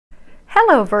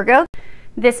Hello Virgo.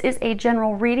 This is a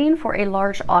general reading for a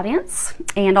large audience,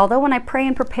 and although when I pray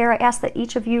and prepare I ask that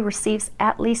each of you receives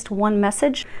at least one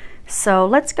message, so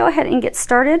let's go ahead and get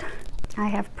started. I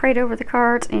have prayed over the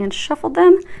cards and shuffled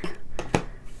them.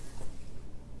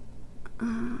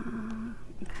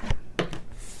 Okay.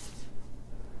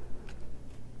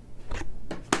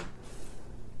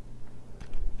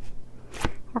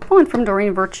 We're pulling from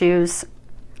Doreen Virtue's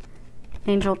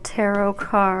Angel Tarot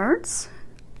cards.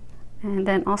 And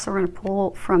then also we're going to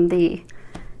pull from the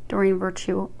Doreen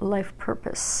Virtue Life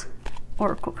Purpose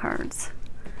Oracle cards.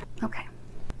 Okay.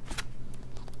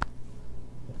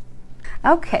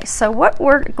 Okay, so what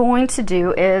we're going to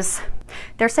do is,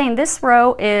 they're saying this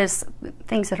row is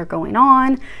things that are going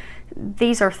on.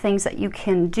 These are things that you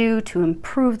can do to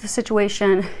improve the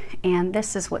situation, and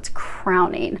this is what's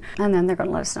crowning. And then they're going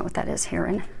to let us know what that is here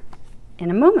in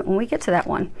a moment when we get to that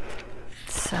one.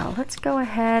 So let's go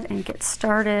ahead and get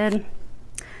started.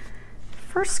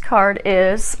 First card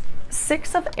is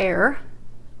Six of Air.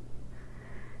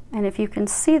 And if you can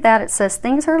see that, it says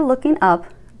things are looking up,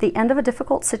 the end of a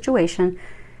difficult situation,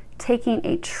 taking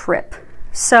a trip.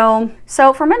 So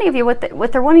for many of you, what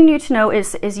they're wanting you to know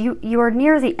is you are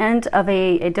near the end of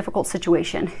a difficult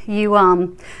situation. You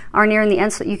are nearing the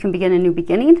end so that you can begin a new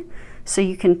beginning. So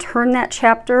you can turn that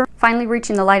chapter, finally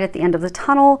reaching the light at the end of the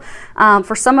tunnel.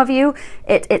 For some of you,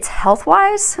 it's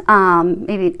health-wise,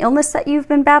 maybe an illness that you've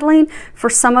been battling. For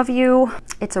some of you,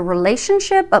 it's a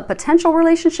relationship, a potential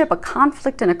relationship, a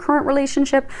conflict in a current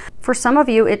relationship. For some of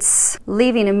you, it's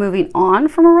leaving and moving on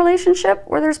from a relationship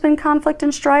where there's been conflict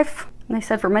and strife. And they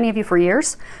said for many of you for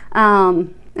years.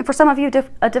 And for some of you,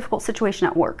 a difficult situation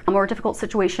at work, or a difficult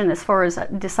situation as far as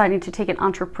deciding to take an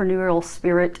entrepreneurial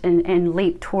spirit and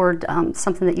leap toward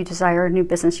something that you desire, a new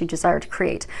business you desire to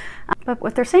create. But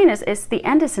what they're saying is the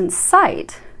end is in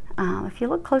sight. If you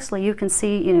look closely, you can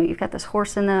see, you've got this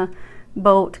horse in the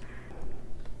boat.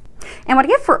 And what I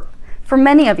get for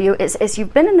many of you is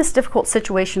you've been in this difficult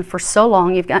situation for so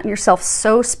long, you've gotten yourself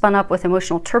so spun up with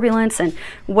emotional turbulence and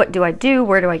what do I do?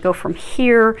 Where do I go from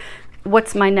here?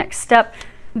 What's my next step?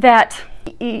 That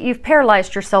you've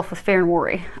paralyzed yourself with fear and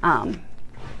worry.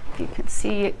 You can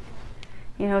see,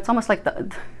 it's almost like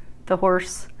the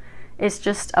horse is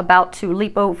just about to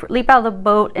leap out of the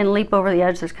boat and leap over the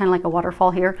edge. There's kind of like a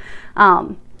waterfall here.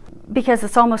 Because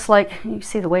it's almost like you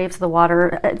see the waves of the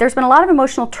water. There's been a lot of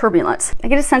emotional turbulence. I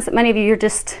get a sense that many of you, you're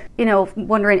just,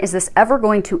 wondering, is this ever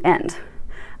going to end?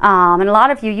 And a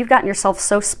lot of you, you've gotten yourself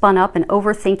so spun up and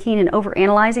overthinking and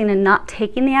overanalyzing and not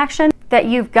taking the action that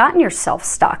you've gotten yourself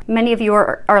stuck. Many of you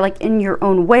are like in your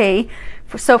own way.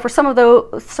 So for some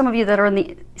of you that are in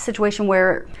the situation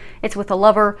where it's with a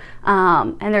lover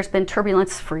and there's been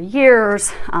turbulence for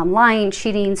years, lying,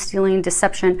 cheating, stealing,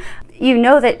 deception, you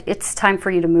know that it's time for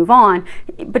you to move on,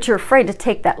 but you're afraid to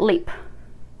take that leap.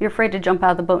 You're afraid to jump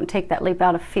out of the boat and take that leap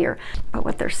out of fear. But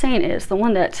what they're saying is the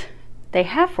one that they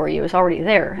have for you is already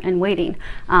there and waiting,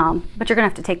 but you're gonna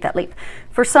have to take that leap.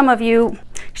 For some of you,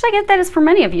 actually I get that is for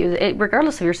many of you,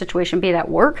 regardless of your situation, be it at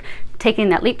work, taking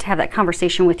that leap to have that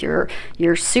conversation with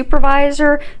your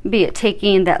supervisor, be it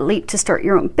taking that leap to start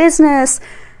your own business.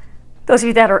 Those of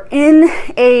you that are in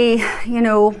a,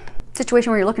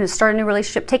 situation where you're looking to start a new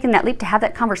relationship, taking that leap to have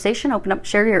that conversation, open up,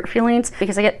 share your feelings,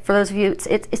 because I get for those of you,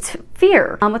 it's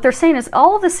fear. What they're saying is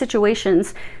all of the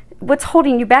situations, what's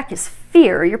holding you back is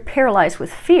fear. You're paralyzed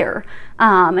with fear,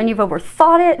 and you've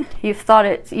overthought it. You've thought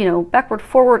it, backward,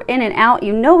 forward, in and out.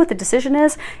 You know what the decision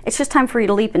is. It's just time for you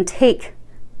to leap and take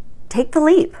the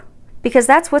leap, because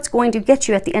that's what's going to get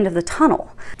you at the end of the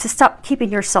tunnel, to stop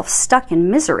keeping yourself stuck in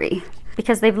misery,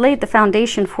 because they've laid the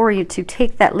foundation for you to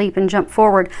take that leap and jump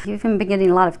forward. You've been getting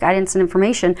a lot of guidance and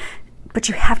information, but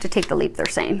you have to take the leap, they're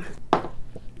saying.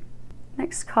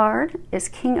 Next card is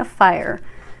King of Fire.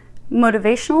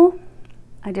 Motivational,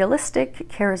 idealistic,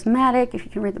 charismatic. If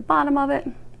you can read the bottom of it,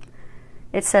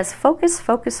 it says focus,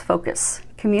 focus, focus.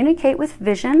 Communicate with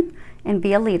vision and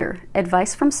be a leader.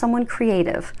 Advice from someone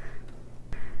creative.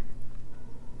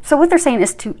 So what they're saying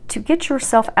is to get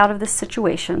yourself out of this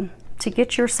situation, to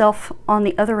get yourself on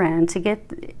the other end, to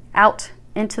get out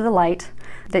into the light,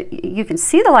 that you can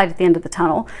see the light at the end of the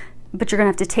tunnel, but you're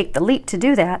going to have to take the leap to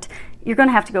do that. You're going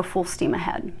to have to go full steam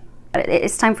ahead.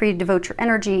 It's time for you to devote your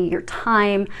energy, your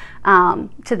time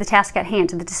to the task at hand,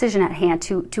 to the decision at hand,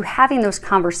 to having those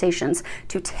conversations,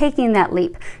 to taking that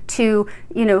leap, to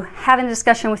having a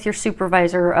discussion with your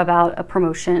supervisor about a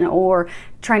promotion or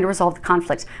trying to resolve the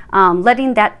conflict,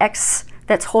 letting that ex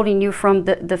that's holding you from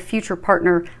the future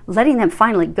partner, letting them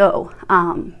finally go,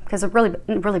 because they're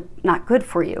really not good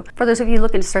for you. For those of you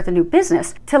looking to start the new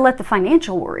business, to let the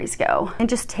financial worries go and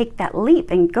just take that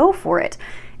leap and go for it.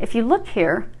 if you look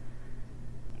here,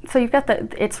 so you've got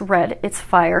it's red, it's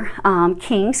fire.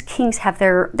 Kings have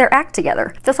their act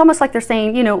together. So it's almost like they're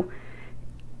saying, you know,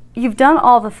 you've done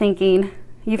all the thinking,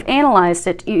 you've analyzed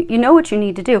it, you know what you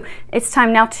need to do. It's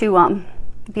time now to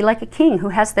be like a king who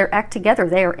has their act together.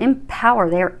 They are in power,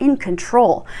 they are in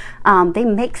control. They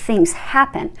make things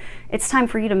happen. It's time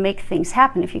for you to make things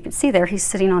happen. If you can see there, he's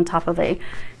sitting on top of a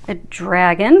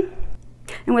dragon.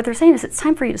 And what they're saying is it's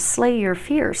time for you to slay your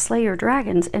fears, slay your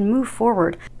dragons, and move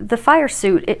forward. The fire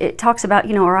suit, it talks about,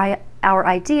 you know, our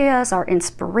ideas, our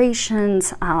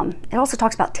inspirations. It also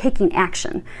talks about taking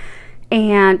action.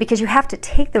 And because you have to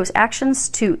take those actions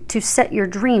to set your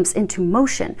dreams into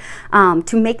motion,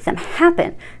 to make them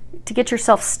happen, to get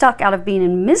yourself stuck out of being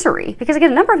in misery. Because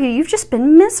again, a number of you, you've just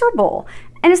been miserable.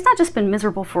 And it's not just been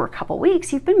miserable for a couple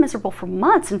weeks, you've been miserable for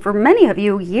months, and for many of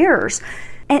you, years.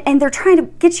 And they're trying to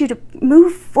get you to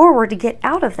move forward to get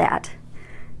out of that.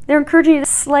 They're encouraging you to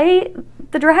slay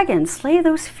the dragon, slay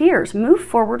those fears, move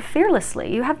forward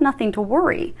fearlessly. You have nothing to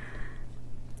worry.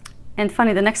 And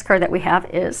funny, the next card that we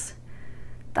have is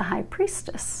the High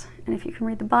Priestess. And if you can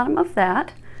read the bottom of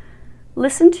that,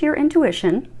 listen to your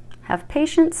intuition, have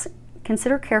patience,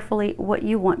 consider carefully what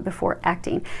you want before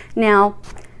acting. Now,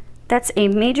 that's a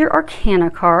major arcana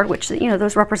card, which, you know,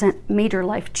 those represent major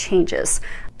life changes.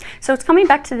 So it's coming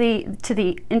back to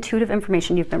the intuitive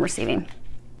information you've been receiving.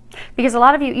 Because a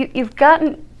lot of you've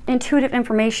gotten intuitive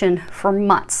information for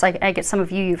months. I get some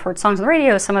of you, you've heard songs on the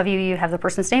radio, some of you have the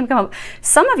person's name come up.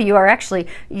 Some of you are actually,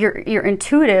 your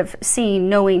intuitive seeing,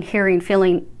 knowing, hearing,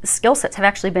 feeling skill sets have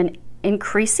actually been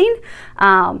increasing.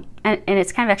 And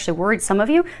it's kind of actually worried some of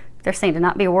you. They're saying to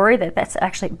not be worried, that that's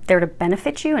actually there to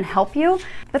benefit you and help you.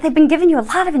 But they've been giving you a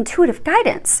lot of intuitive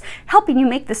guidance, helping you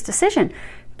make this decision.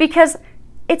 Because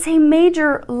it's a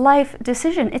major life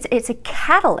decision. It's a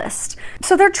catalyst.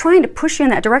 So they're trying to push you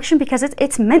in that direction because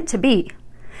it's meant to be.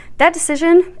 That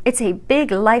decision, it's a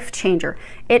big life changer.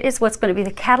 It is what's going to be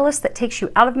the catalyst that takes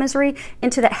you out of misery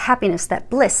into that happiness, that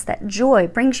bliss, that joy,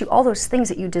 brings you all those things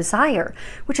that you desire,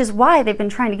 which is why they've been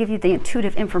trying to give you the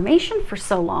intuitive information for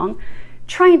so long,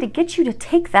 trying to get you to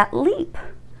take that leap.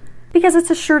 Because it's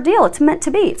a sure deal. It's meant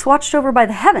to be. It's watched over by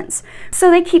the heavens.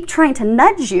 So they keep trying to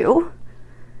nudge you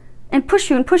and push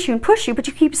you and push you and push you, but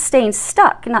you keep staying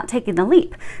stuck and not taking the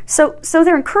leap. So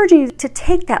they're encouraging you to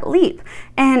take that leap.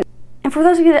 And for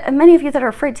those of you many of you that are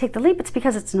afraid to take the leap, it's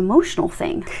because it's an emotional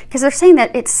thing. Because they're saying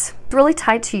that it's really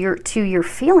tied to your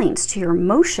feelings, to your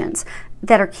emotions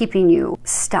that are keeping you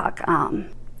stuck.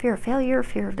 Fear of failure,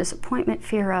 fear of disappointment,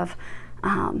 fear of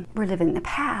reliving the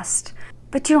past.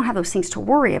 But you don't have those things to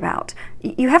worry about.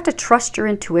 You have to trust your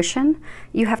intuition.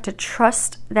 You have to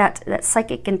trust that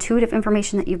psychic intuitive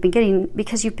information that you've been getting,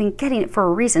 because you've been getting it for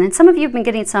a reason. And some of you have been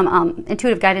getting some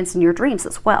intuitive guidance in your dreams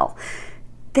as well.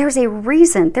 There's a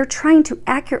reason. They're trying to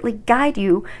accurately guide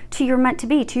you to your meant to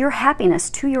be, to your happiness,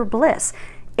 to your bliss.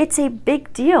 It's a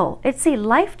big deal. It's a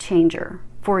life changer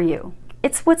for you.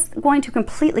 It's what's going to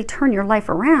completely turn your life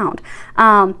around.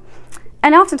 And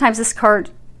oftentimes this card,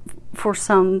 for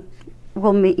some,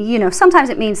 will mean, you know, sometimes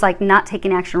it means like not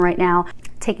taking action right now,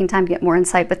 taking time to get more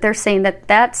insight, but they're saying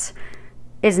that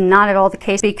is not at all the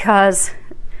case, because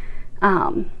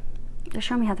they're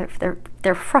showing me how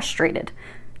they're frustrated.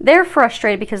 They're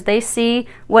frustrated because they see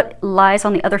what lies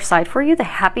on the other side for you, the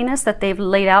happiness that they've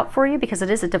laid out for you, because it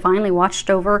is a divinely watched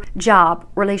over job,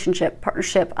 relationship,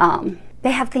 partnership.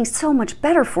 They have things so much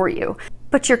better for you,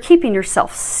 but you're keeping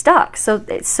yourself stuck. So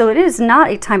it is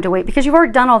not a time to wait, because you've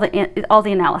already done all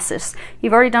the analysis.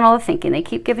 You've already done all the thinking. They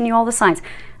keep giving you all the signs.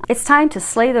 It's time to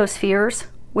slay those fears,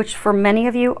 which for many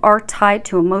of you are tied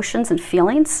to emotions and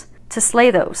feelings, to slay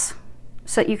those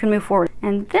so that you can move forward.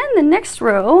 And then the next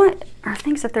row are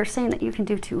things that they're saying that you can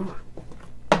do to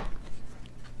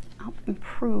help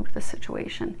improve the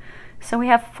situation. So we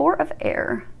have 4 of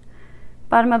air.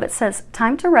 Bottom of it says,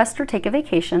 time to rest or take a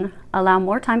vacation. Allow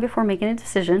more time before making a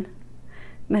decision.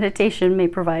 Meditation may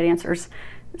provide answers.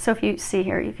 So if you see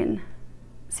here, you can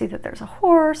see that there's a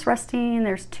horse resting.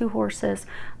 There's 2 horses.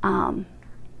 They're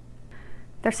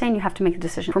saying you have to make a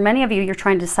decision. For many of you, you're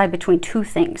trying to decide between 2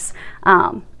 things.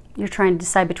 You're trying to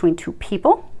decide between 2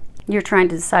 people. You're trying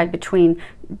to decide between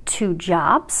 2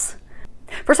 jobs.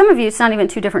 For some of you, it's not even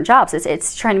 2 different jobs.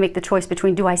 It's trying to make the choice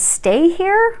between, do I stay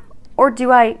here or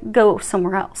do I go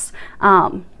somewhere else?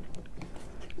 And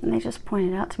they just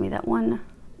pointed out to me that one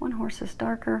horse is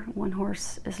darker, one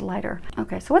horse is lighter.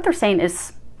 Okay, so what they're saying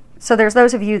is, so there's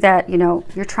those of you that, you know,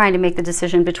 you're trying to make the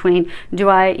decision between, do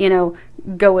I, you know,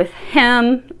 go with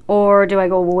him or do I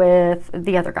go with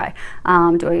the other guy?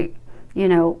 Do I, you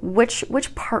know,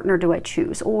 which partner do I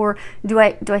choose? Or do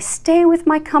I stay with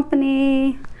my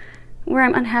company where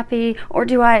I'm unhappy, or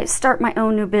do I start my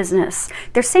own new business?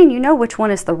 They're saying you know which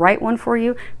one is the right one for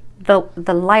you,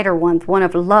 the lighter one, the one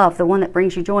of love, the one that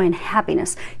brings you joy and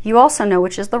happiness. You also know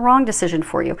which is the wrong decision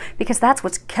for you, because that's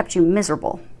what's kept you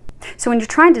miserable. So when you're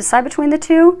trying to decide between the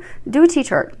two, do a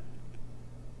T-chart.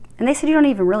 And they said you don't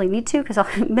even really need to, because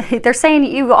they're saying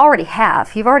you already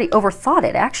have. You've already overthought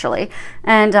it, actually.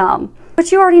 And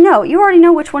but you already know. You already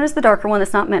know which one is the darker one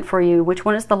that's not meant for you, which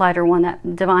one is the lighter one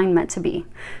that divine meant to be.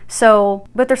 So,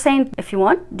 but they're saying if you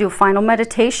want, do a final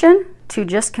meditation to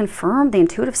just confirm the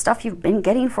intuitive stuff you've been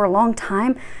getting for a long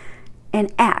time,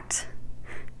 and act.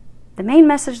 The main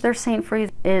message they're saying for you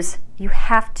is you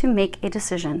have to make a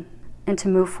decision and to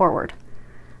move forward.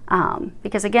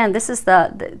 Because again, this is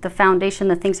the foundation,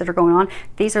 the things that are going on.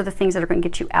 These are the things that are going to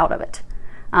get you out of it.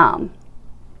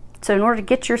 So in order to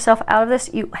get yourself out of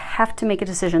this, you have to make a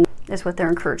decision, is what they're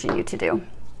encouraging you to do.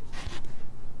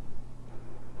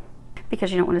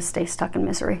 Because you don't want to stay stuck in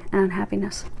misery and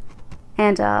unhappiness.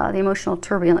 And the emotional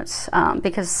turbulence,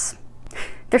 because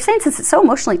they're saying since it's so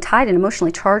emotionally tied and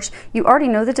emotionally charged, you already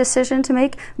know the decision to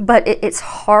make, but it's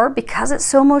hard because it's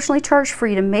so emotionally charged for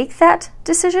you to make that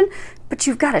decision, but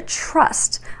you've got to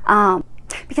trust.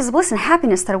 Because the bliss and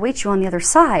happiness that awaits you on the other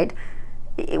side,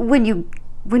 when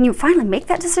you finally make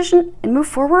that decision and move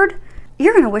forward,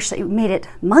 you're going to wish that you made it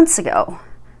months ago.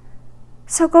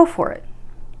 So go for it.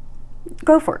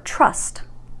 Go for it. Trust.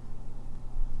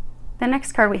 The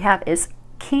next card we have is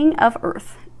King of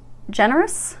Earth.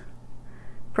 Generous,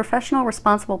 professional,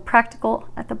 responsible, practical.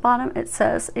 At the bottom it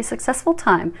says, a successful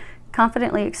time.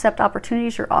 Confidently accept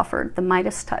opportunities you're offered. The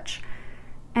Midas touch.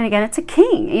 And again, it's a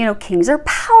king. You know, kings are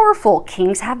powerful.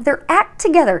 Kings have their act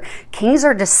together. Kings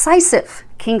are decisive.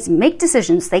 Kings make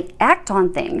decisions. They act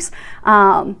on things.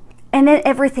 And then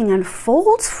everything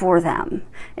unfolds for them.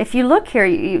 If you look here,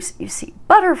 you see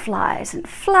butterflies and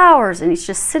flowers, and he's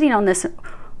just sitting on this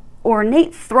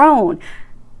ornate throne.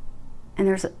 And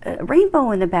there's a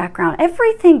rainbow in the background.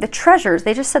 Everything, the treasures,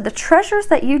 they just said the treasures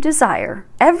that you desire,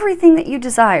 everything that you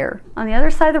desire on the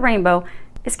other side of the rainbow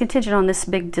is contingent on this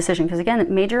big decision. Because again,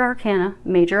 major arcana,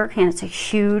 it's a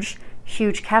huge,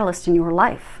 huge catalyst in your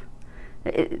life.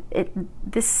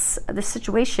 This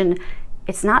situation,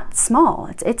 it's not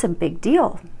small. It's a big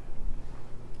deal.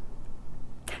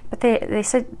 But they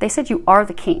said you are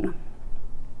the king.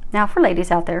 Now, for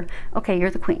ladies out there, okay,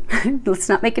 you're the queen. Let's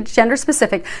not make it gender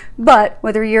specific, but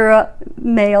whether you're a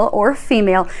male or a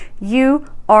female, you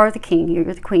are the king.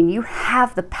 You're the queen. You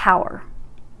have the power.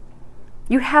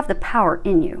 You have the power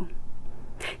in you.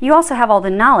 You also have all the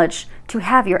knowledge to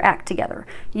have your act together.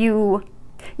 You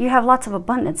have lots of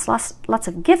abundance, lots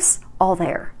of gifts all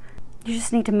there. You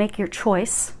just need to make your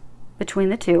choice between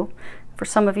the two. For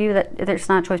some of you, that there's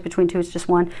not a choice between two, it's just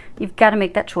one. You've got to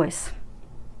make that choice.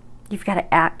 You've got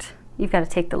to act. You've got to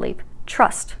take the leap.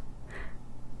 Trust.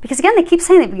 Because again, they keep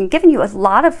saying they've been giving you a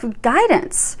lot of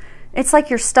guidance. It's like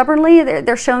you're stubbornly,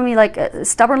 they're showing me like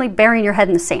stubbornly burying your head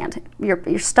in the sand.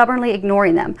 You're stubbornly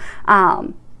ignoring them.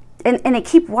 And they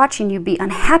keep watching you be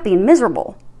unhappy and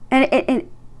miserable. And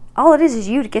all it is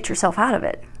you to get yourself out of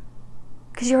it.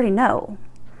 Because you already know.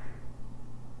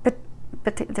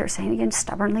 But they're saying again,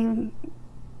 stubbornly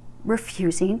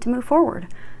refusing to move forward.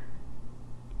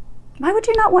 Why would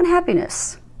you not want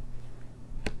happiness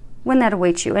when that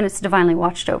awaits you and it's divinely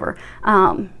watched over?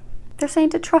 They're saying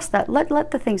to trust that.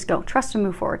 Let the things go. Trust and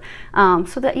move forward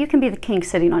so that you can be the king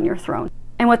sitting on your throne.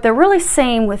 And what they're really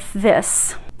saying with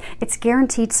this, it's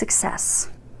guaranteed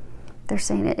success. They're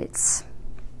saying it's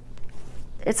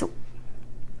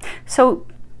so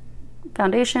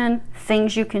foundation,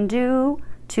 things you can do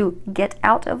to get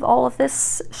out of all of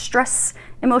this stress,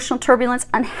 emotional turbulence,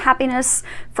 unhappiness,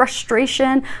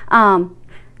 frustration.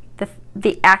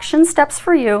 The action steps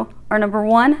for you are: number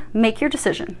one, make your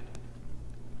decision.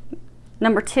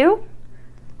 Number two,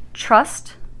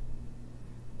 trust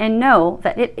and know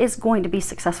that it is going to be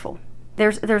successful.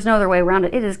 There's no other way around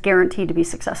it. It is guaranteed to be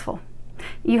successful.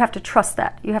 You have to trust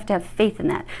that. You have to have faith in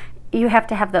that. You have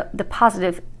to have the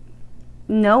positive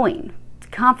knowing,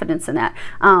 confidence in that.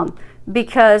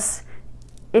 Because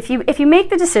if you make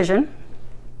the decision,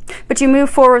 but you move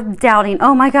forward doubting,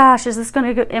 oh my gosh, is this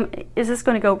going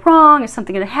to go wrong? Is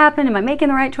something going to happen? Am I making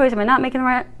the right choice? Am I not making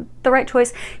the right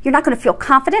choice? You're not going to feel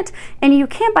confident, and you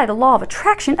can, by the law of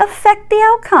attraction, affect the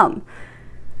outcome.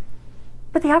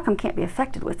 But the outcome can't be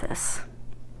affected with this.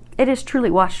 It is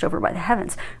truly watched over by the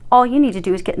heavens. All you need to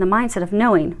do is get in the mindset of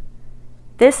knowing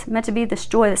this meant to be, this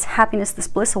joy, this happiness, this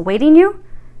bliss awaiting you.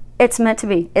 It's meant to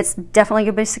be. It's definitely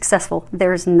going to be successful.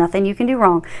 There's nothing you can do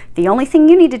wrong. The only thing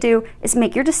you need to do is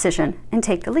make your decision and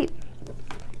take the leap.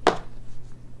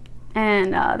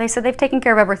 And they said they've taken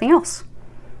care of everything else.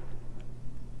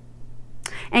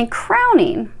 And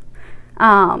crowning,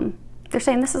 they're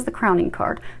saying this is the crowning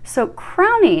card. So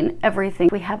crowning everything,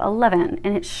 we have 11,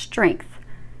 and it's strength.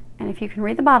 And if you can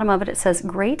read the bottom of it, it says,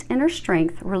 great inner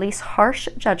strength, release harsh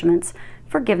judgments,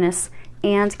 forgiveness,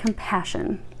 and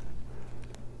compassion.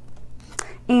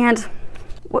 And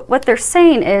what they're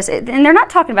saying is, and they're not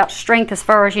talking about strength as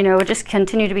far as, you know, just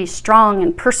continue to be strong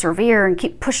and persevere and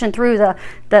keep pushing through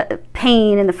the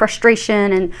pain and the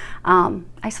frustration and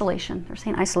isolation. They're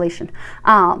saying isolation.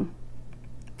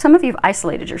 Some of you have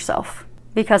isolated yourself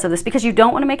because of this, because you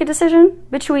don't want to make a decision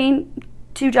between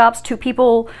two jobs, two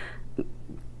people,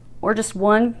 or just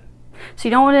one. So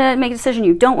you don't want to make a decision.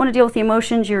 You don't want to deal with the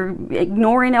emotions. You're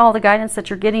ignoring all the guidance that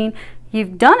you're getting.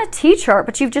 You've done a T-chart,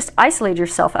 but you've just isolated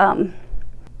yourself. I'm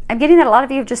getting that a lot of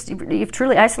you you've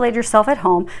truly isolated yourself at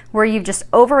home, where you've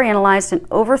just overanalyzed and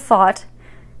overthought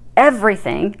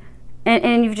everything,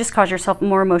 and you've just caused yourself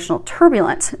more emotional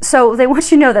turbulence. So they want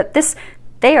you to know that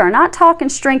they are not talking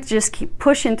strength, just keep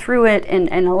pushing through it and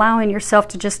allowing yourself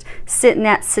to just sit in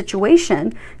that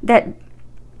situation that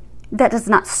does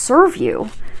not serve you.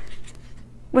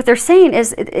 What they're saying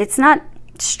is it's not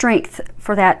strength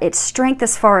for that. It's strength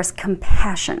as far as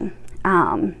compassion,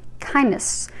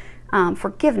 kindness,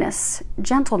 forgiveness,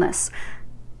 gentleness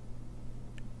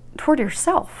toward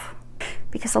yourself.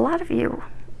 Because a lot of you,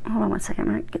 hold on one second,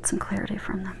 I'm going to get some clarity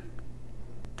from them.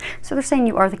 So they're saying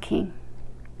you are the king.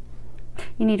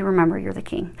 You need to remember you're the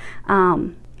king.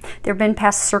 There have been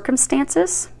past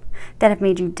circumstances that have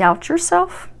made you doubt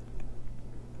yourself.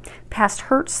 Past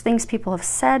hurts, things people have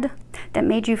said that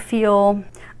made you feel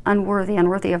unworthy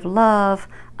of love,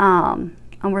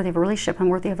 unworthy of a relationship,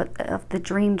 unworthy of the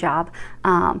dream job,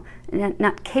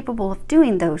 not capable of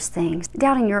doing those things,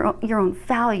 doubting your own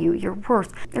value, your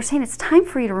worth. They're saying it's time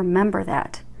for you to remember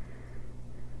that.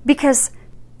 Because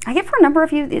I get for a number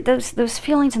of you, those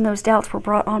feelings and those doubts were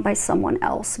brought on by someone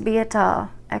else, be it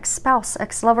ex-spouse,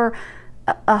 ex-lover,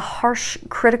 a harsh,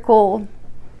 critical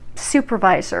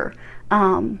supervisor.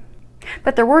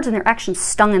 But their words and their actions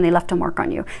stung, and they left a mark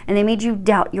on you, and they made you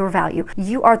doubt your value.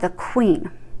 You are the queen.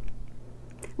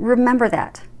 Remember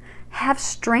that. Have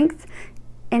strength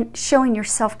in showing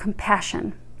yourself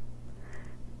compassion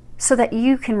so that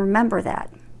you can remember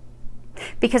that.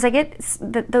 Because I get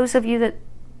that those of you that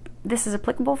this is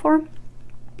applicable for,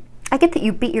 I get that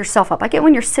you beat yourself up. I get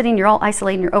when you're sitting, you're all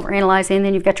isolated, you're overanalyzing, and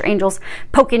then you've got your angels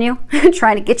poking you,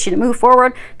 trying to get you to move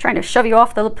forward, trying to shove you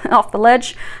off the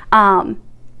ledge.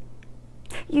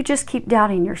 You just keep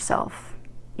doubting yourself.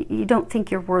 You don't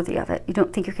think you're worthy of it. You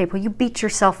don't think you're capable. You beat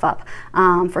yourself up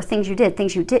for things you did,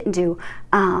 things you didn't do.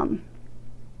 And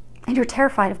you're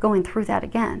terrified of going through that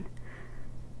again.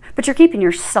 But you're keeping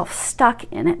yourself stuck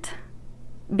in it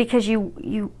because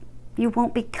you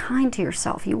won't be kind to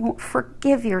yourself. You won't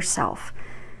forgive yourself.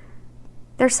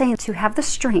 They're saying to have the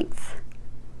strength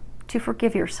to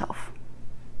forgive yourself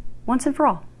once and for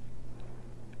all.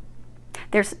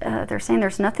 They're saying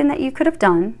there's nothing that you could have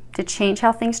done to change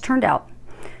how things turned out.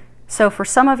 So for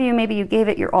some of you, maybe you gave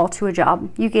it your all to a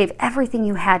job. You gave everything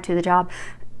you had to the job,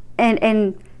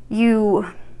 and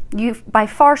you've by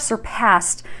far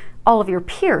surpassed all of your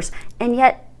peers, and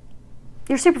yet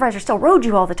your supervisor still rode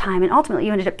you all the time, and ultimately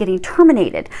you ended up getting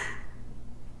terminated.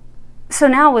 So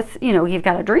now with, you've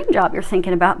got a dream job you're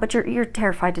thinking about, but you're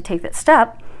terrified to take that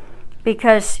step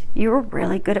because you were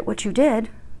really good at what you did,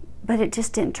 but it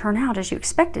just didn't turn out as you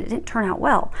expected. It didn't turn out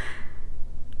well.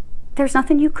 There's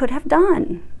nothing you could have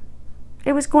done.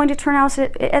 It was going to turn out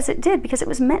as it did because it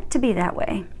was meant to be that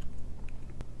way.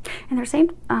 And they're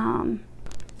saying,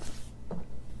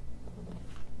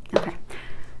 okay.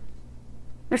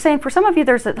 They're saying for some of you,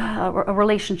 there's a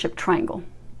relationship triangle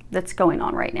that's going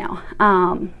on right now.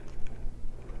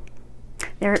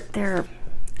 They're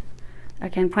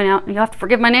again, point out, you have to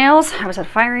forgive my nails. I was at a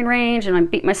firing range and I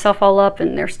beat myself all up,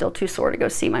 and they're still too sore to go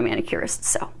see my manicurist.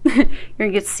 So you're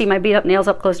gonna get to see my beat up nails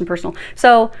up close and personal.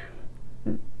 So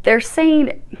they're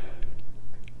saying,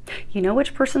 you know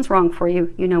which person's wrong for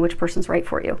you. You know which person's right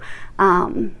for you.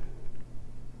 And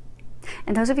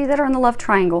those of you that are in the love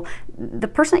triangle, the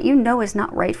person that you know is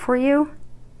not right for you,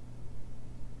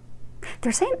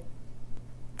 they're saying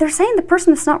the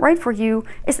person that's not right for you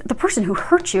is the person who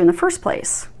hurt you in the first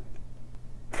place.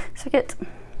 So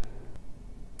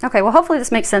okay, well, hopefully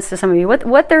this makes sense to some of you.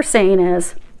 What they're saying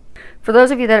is, for those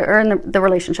of you that are in the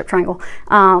relationship triangle,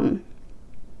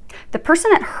 the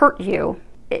person that hurt you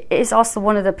is also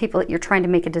one of the people that you're trying to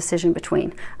make a decision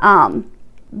between.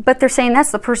 But they're saying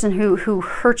that's the person who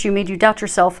hurt you, made you doubt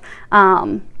yourself,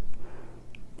 and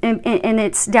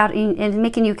it's doubting and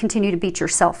making you continue to beat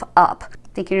yourself up,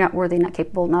 thinking you're not worthy, not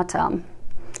capable, not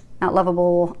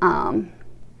lovable,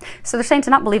 So they're saying to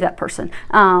not believe that person.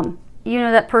 You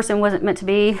know that person wasn't meant to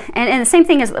be. And the same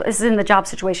thing is in the job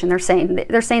situation. They're saying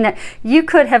that you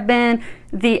could have been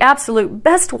the absolute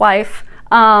best wife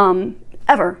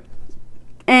ever.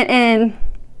 And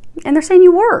they're saying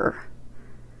you were.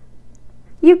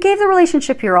 You gave the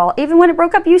relationship your all. Even when it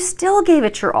broke up, you still gave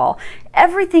it your all.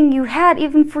 Everything you had,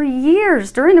 even for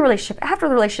years during the relationship, after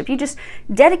the relationship, you just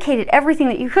dedicated everything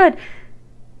that you could.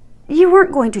 You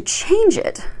weren't going to change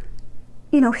it.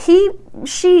 You know,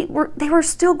 they were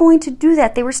still going to do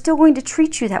that. They were still going to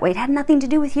treat you that way. It had nothing to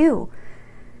do with you.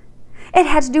 It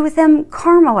had to do with them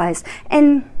karma-wise.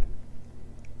 And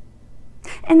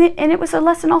it was a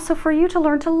lesson also for you to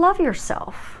learn to love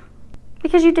yourself,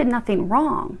 because you did nothing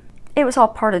wrong. It was all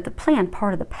part of the plan,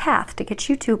 part of the path to get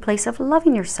you to a place of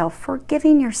loving yourself,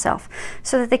 forgiving yourself,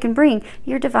 so that they can bring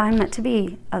your divine meant to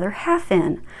be other half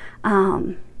in.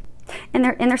 And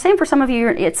they're saying for some of you,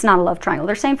 it's not a love triangle.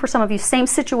 They're saying for some of you, same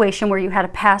situation where you had a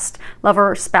past lover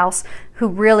or spouse who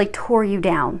really tore you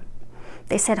down.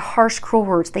 They said harsh, cruel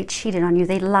words. They cheated on you.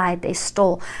 They lied. They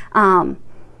stole. And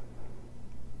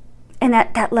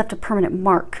that left a permanent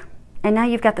mark. And now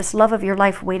you've got this love of your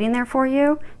life waiting there for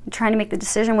you, and trying to make the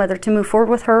decision whether to move forward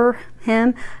with her,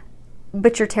 him,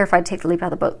 but you're terrified to take the leap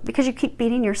out of the boat because you keep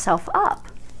beating yourself up.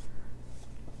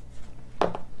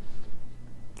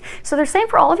 So they're saying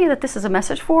for all of you that this is a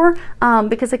message for,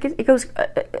 because it goes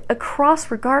across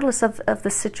regardless of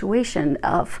the situation,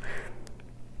 of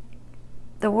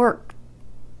the work,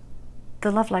 the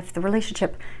love life, the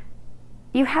relationship.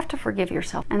 You have to forgive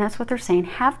yourself. And that's what they're saying.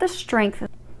 Have the strength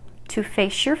to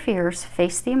face your fears,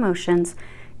 face the emotions,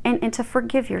 and to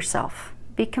forgive yourself.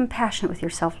 Be compassionate with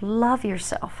yourself. Love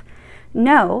yourself.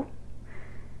 Know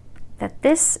that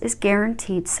this is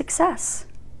guaranteed success.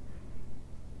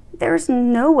 There's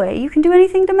no way you can do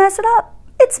anything to mess it up.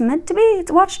 It's meant to be.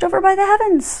 It's watched over by the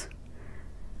heavens.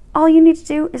 All you need to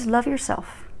do is love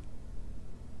yourself.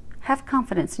 Have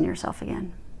confidence in yourself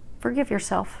again. Forgive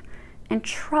yourself and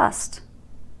trust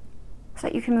so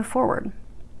that you can move forward.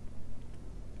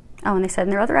 Oh, and they said in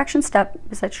their other action step,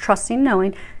 besides trusting,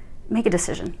 knowing, make a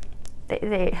decision.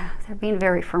 They're being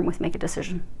very firm with make a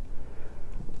decision.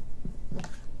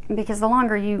 Because the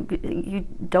longer you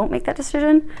don't make that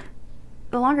decision,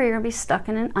 the longer you're going to be stuck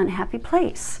in an unhappy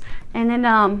place. And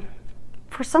then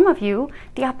for some of you,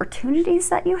 the opportunities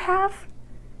that you have,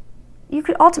 you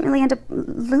could ultimately end up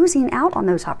losing out on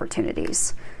those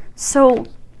opportunities. So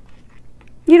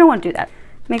you don't want to do that.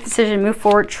 Make a decision, move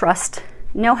forward, trust.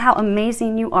 Know how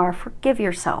amazing you are. Forgive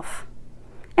yourself.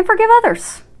 And forgive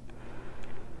others.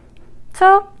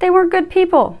 So they weren't good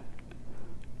people.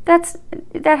 That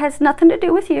has nothing to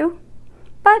do with you.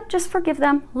 But just forgive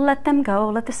them. Let them go.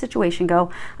 Let the situation go.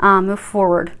 Move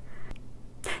forward.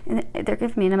 And they're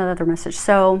giving me another message.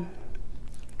 So,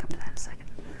 come to that in a second.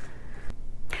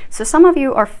 So some of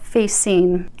you are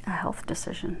facing a health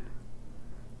decision.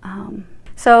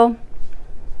 So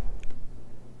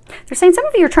they're saying some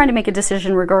of you are trying to make a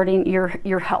decision regarding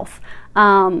your health.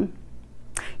 You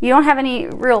don't have any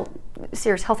real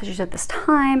serious health issues at this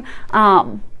time,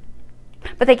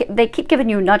 but they keep giving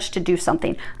you a nudge to do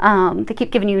something. They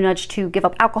keep giving you a nudge to give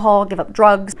up alcohol, give up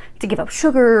drugs, to give up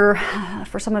sugar.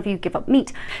 For some of you, give up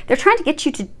meat. They're trying to get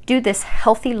you to do this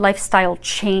healthy lifestyle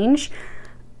change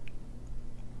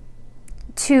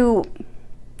to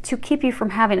keep you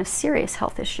from having a serious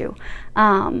health issue.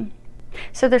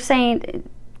 So they're saying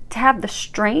to have the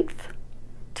strength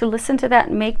to listen to that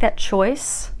and make that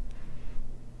choice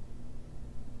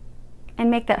and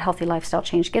make that healthy lifestyle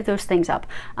change. Give those things up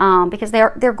because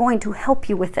they're going to help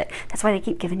you with it. That's why they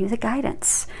keep giving you the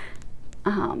guidance.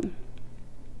 And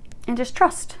just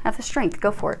trust. Have the strength.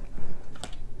 Go for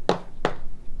it.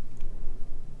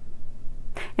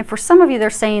 And for some of you, they're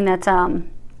saying that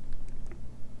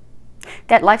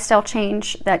that lifestyle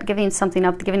change, that giving something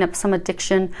up, giving up some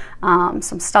addiction,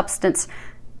 some substance,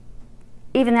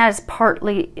 even that is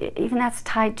that's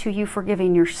tied to you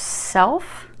forgiving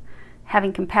yourself,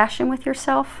 having compassion with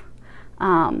yourself,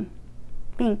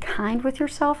 being kind with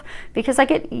yourself. Because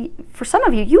for some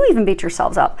of you, you even beat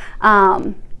yourselves up.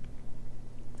 Like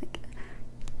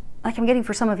I'm getting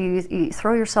for some of you, you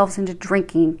throw yourselves into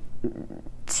drinking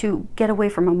to get away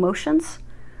from emotions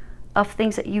of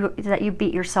things that you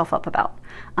beat yourself up about.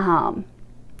 So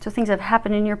things that have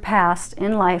happened in your past,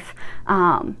 in life,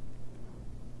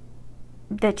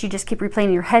 that you just keep replaying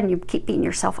in your head and you keep beating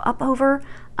yourself up over.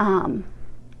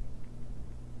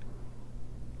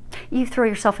 You throw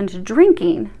yourself into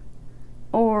drinking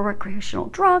or recreational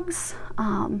drugs,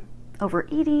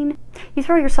 overeating. You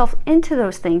throw yourself into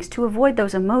those things to avoid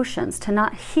those emotions, to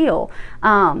not heal.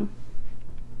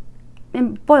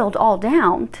 boiled all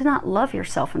down to not love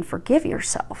yourself and forgive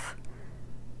yourself.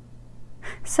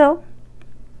 So,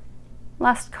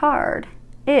 last card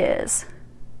is,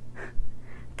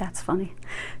 that's funny.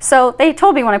 So they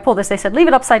told me when I pulled this, they said, leave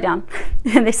it upside down.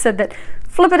 And they said that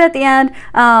flip it at the end.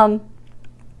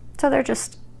 So they're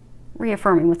just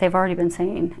reaffirming what they've already been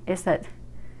saying, is that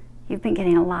you've been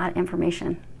getting a lot of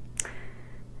information.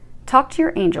 Talk to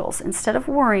your angels. Instead of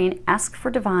worrying, ask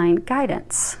for divine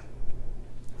guidance.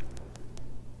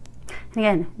 And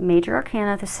again, major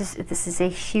arcana, this is a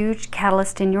huge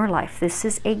catalyst in your life. This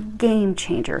is a game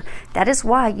changer. That is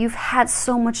why you've had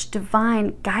so much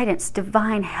divine guidance,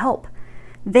 divine help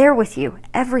there with you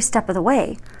every step of the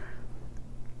way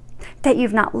that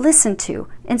you've not listened to.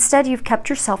 Instead, you've kept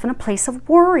yourself in a place of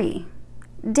worry,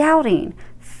 doubting,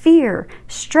 fear,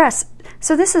 stress.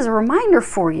 So this is a reminder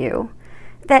for you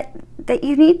that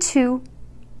you need to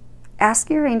ask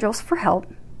your angels for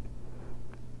help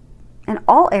in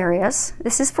all areas.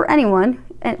 This is for anyone,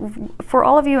 and for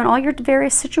all of you in all your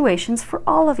various situations, for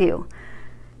all of you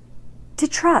to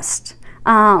trust,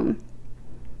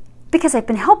 because I've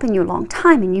been helping you a long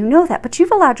time and you know that, but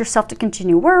you've allowed yourself to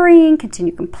continue worrying,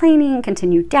 continue complaining,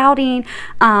 continue doubting,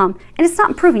 and it's not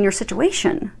improving your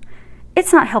situation.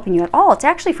 It's not helping you at all. It's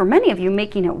actually, for many of you,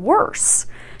 making it worse,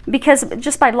 because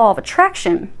just by law of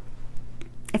attraction,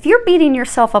 if you're beating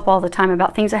yourself up all the time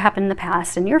about things that happened in the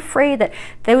past, and you're afraid that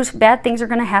those bad things are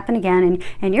going to happen again,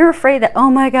 and you're afraid that,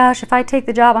 oh my gosh, if I take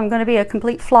the job, I'm going to be a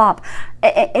complete flop,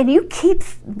 and you keep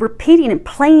repeating and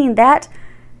playing that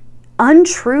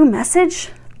untrue message,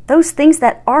 those things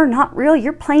that are not real,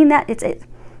 you're playing that,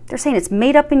 they're saying it's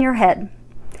made up in your head.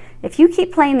 If you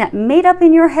keep playing that made up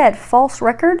in your head false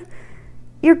record,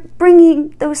 you're bringing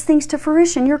those things to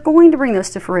fruition. You're going to bring those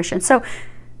to fruition. So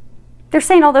they're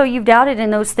saying, although you've doubted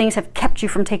and those things have kept you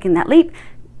from taking that leap,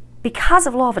 because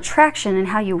of law of attraction and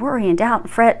how you worry and doubt and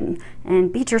fret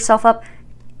and beat yourself up,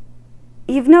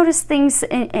 you've noticed things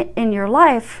in your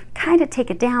life kind of take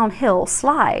a downhill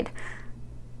slide.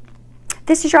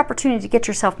 This is your opportunity to get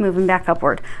yourself moving back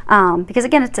upward, because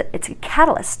again, it's a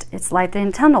catalyst. It's light in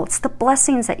the tunnel. It's the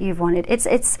blessings that you've wanted.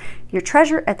 It's your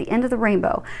treasure at the end of the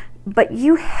rainbow. But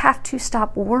you have to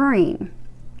stop worrying.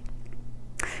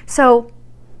 So,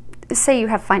 say you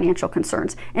have financial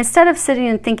concerns. Instead of sitting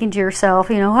and thinking to yourself,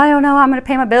 I don't know, I'm going to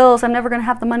pay my bills. I'm never going to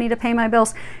have the money to pay my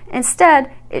bills.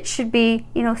 Instead, it should be,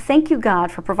 thank you,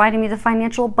 God, for providing me the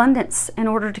financial abundance in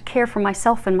order to care for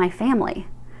myself and my family.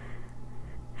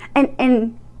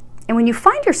 And when you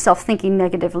find yourself thinking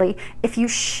negatively, if you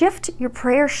shift your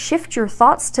prayer, shift your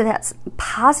thoughts to that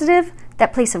positive,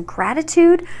 that place of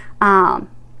gratitude,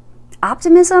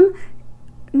 optimism,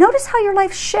 notice how your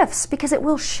life shifts, because it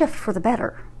will shift for the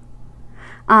better.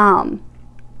 And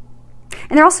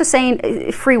they're also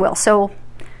saying free will. So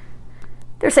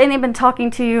they're saying they've been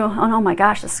talking to you. Oh my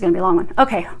gosh, this is going to be a long one.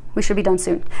 Okay, we should be done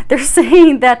soon. They're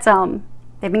saying that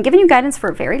they've been giving you guidance for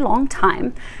a very long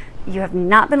time. You have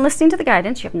not been listening to the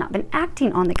guidance. You have not been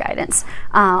acting on the guidance.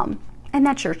 And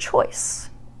that's your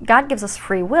choice. God gives us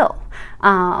free will.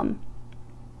 And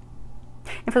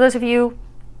for those of you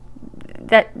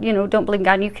that don't believe in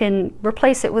God, you can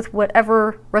replace it with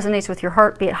whatever resonates with your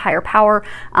heart, be it higher power.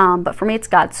 But for me, it's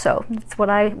God. So it's what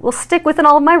I will stick with in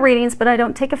all of my readings, but I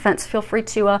don't take offense. Feel free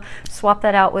to swap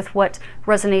that out with what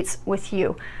resonates with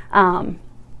you. But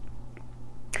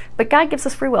God gives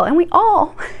us free will, and we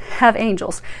all have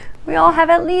angels. We all have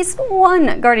at least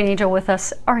one guardian angel with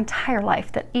us our entire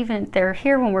life, that even if they're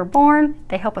here when we're born,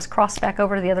 they help us cross back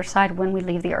over to the other side when we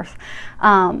leave the earth.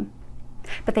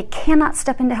 But they cannot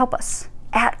step in to help us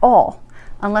at all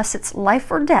unless it's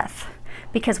life or death,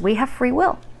 because we have free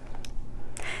will.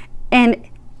 And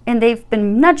they've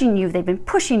been nudging you, they've been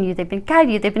pushing you, they've been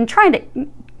guiding you, they've been trying to...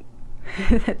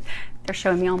 They're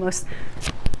showing me almost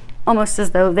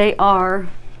as though they are...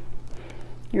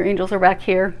 Your angels are back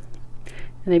here,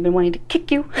 and they've been wanting to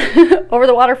kick you over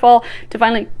the waterfall to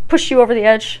finally push you over the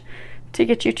edge to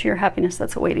get you to your happiness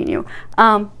that's awaiting you.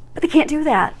 But they can't do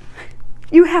that.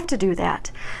 You have to do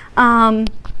that. All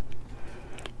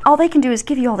they can do is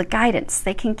give you all the guidance.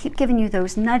 They can keep giving you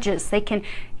those nudges. They can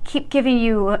keep giving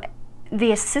you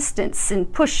the assistance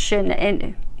and push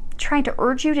and trying to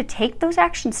urge you to take those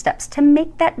action steps, to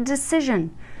make that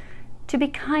decision, to be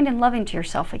kind and loving to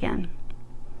yourself again.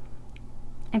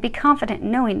 And be confident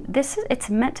knowing it's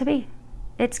meant to be.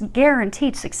 It's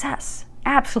guaranteed success.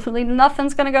 Absolutely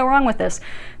nothing's going to go wrong with this.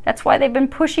 That's why they've been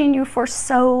pushing you for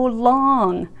so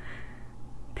long.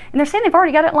 And they're saying they've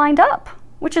already got it lined up,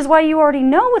 which is why you already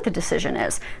know what the decision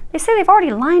is. They say they've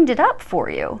already lined it up for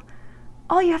you.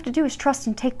 All you have to do is trust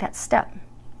and take that step.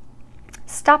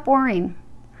 Stop worrying.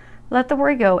 Let the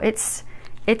worry go. It's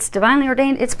It's divinely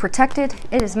ordained. It's protected.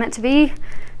 It is meant to be.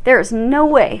 There is no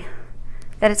way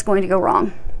that it's going to go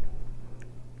wrong.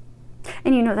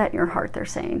 And you know that in your heart, they're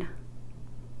saying.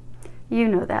 You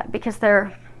know that because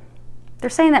they're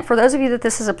saying that for those of you that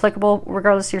this is applicable,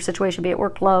 regardless of your situation, be it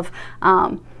work, love,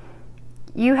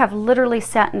 you have literally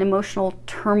sat in emotional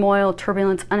turmoil,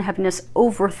 turbulence, unhappiness,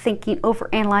 overthinking,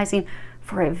 overanalyzing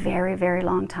for a very, very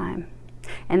long time.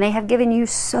 And they have given you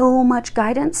so much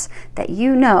guidance that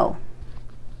you know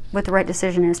what the right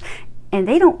decision is. And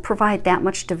they don't provide that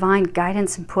much divine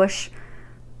guidance and push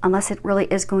unless it really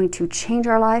is going to change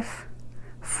our life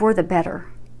for the better.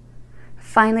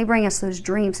 Finally bring us those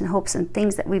dreams and hopes and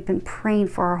things that we've been praying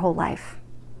for our whole life.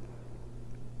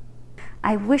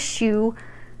 I wish you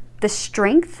the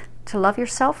strength to love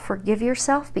yourself, forgive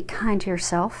yourself, be kind to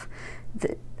yourself.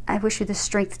 I wish you the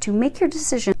strength to make your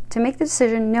decision, to make the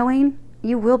decision knowing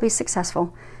you will be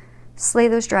successful. Slay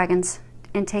those dragons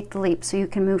and take the leap so you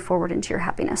can move forward into your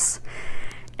happiness.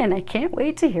 And I can't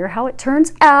wait to hear how it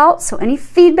turns out. So any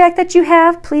feedback that you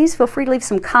have, please feel free to leave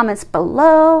some comments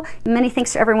below. Many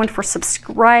thanks to everyone for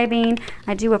subscribing.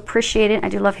 I do appreciate it. I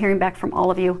do love hearing back from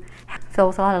all of you. Filled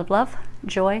with a lot of love,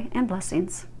 joy, and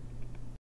blessings.